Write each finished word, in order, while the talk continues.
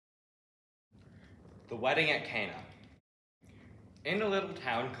The Wedding at Cana. In a little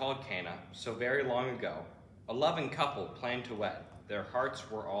town called Cana, so very long ago, a loving couple planned to wed. Their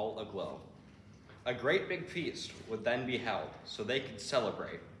hearts were all aglow. A great big feast would then be held, so they could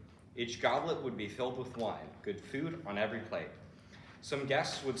celebrate. Each goblet would be filled with wine, good food on every plate. Some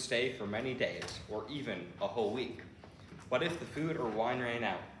guests would stay for many days, or even a whole week. But if the food or wine ran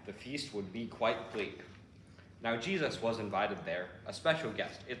out, the feast would be quite bleak. Now Jesus was invited there, a special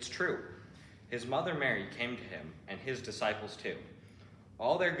guest, it's true. His mother Mary came to him, and his disciples too.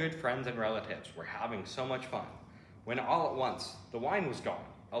 All their good friends and relatives were having so much fun, when all at once the wine was gone.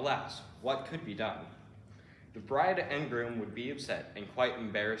 Alas, what could be done? The bride and groom would be upset and quite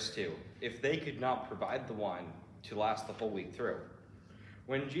embarrassed too, if they could not provide the wine to last the whole week through.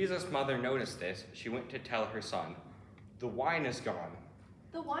 When Jesus' mother noticed this, she went to tell her son, "The wine is gone."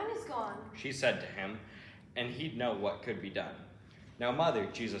 "The wine is gone," she said to him, and he'd know what could be done. "Now, mother,"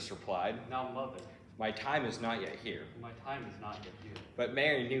 Jesus replied, "Now, mother, my time is not yet here." my time is not yet here." But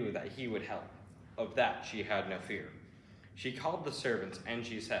Mary knew that he would help. Of that she had no fear. She called the servants and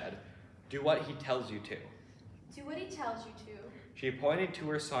she said, "Do what he tells you to." "Do what he tells you to." She pointed to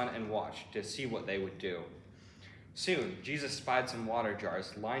her son and watched to see what they would do. Soon, Jesus spied some water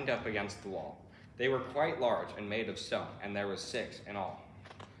jars lined up against the wall. They were quite large and made of stone, and there were 6 in all.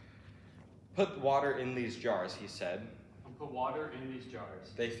 "Put water in these jars," he said. "And put water in these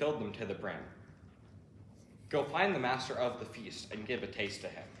jars." They filled them to the brim. "Go find the master of the feast and give a taste to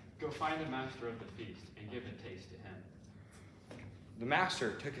him." "Go find the master of the feast and give a taste to him." The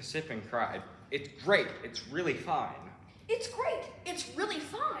master took a sip and cried, "It's great, it's really fine." "It's great, it's really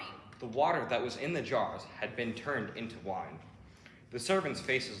fine." The water that was in the jars had been turned into wine. The servants'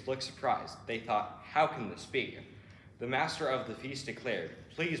 faces looked surprised. They thought, "How can this be?" The master of the feast declared,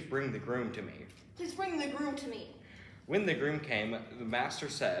 "Please bring the groom to me." "Please bring the groom to me." When the groom came, the master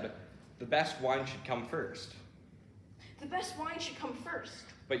said, "The best wine should come first." "The best wine should come first."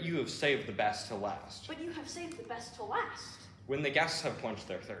 "But you have saved the best to last." "But you have saved the best to last." "When the guests have quenched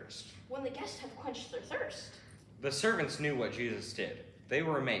their thirst." "When the guests have quenched their thirst." The servants knew what Jesus did. They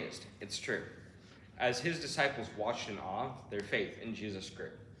were amazed, it's true. As his disciples watched in awe, their faith in Jesus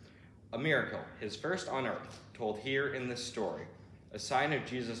grew. A miracle, his first on earth, told here in this story, a sign of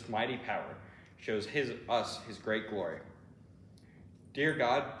Jesus' mighty power, shows us his great glory. Dear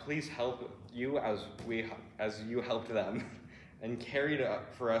God, please help you as you helped them and carried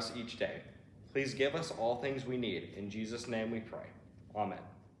up for us each day. Please give us all things we need. In Jesus' name we pray. Amen.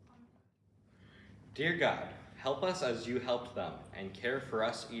 Dear God, help us as you helped them and care for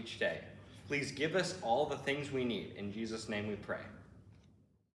us each day. Please give us all the things we need. In Jesus' name we pray.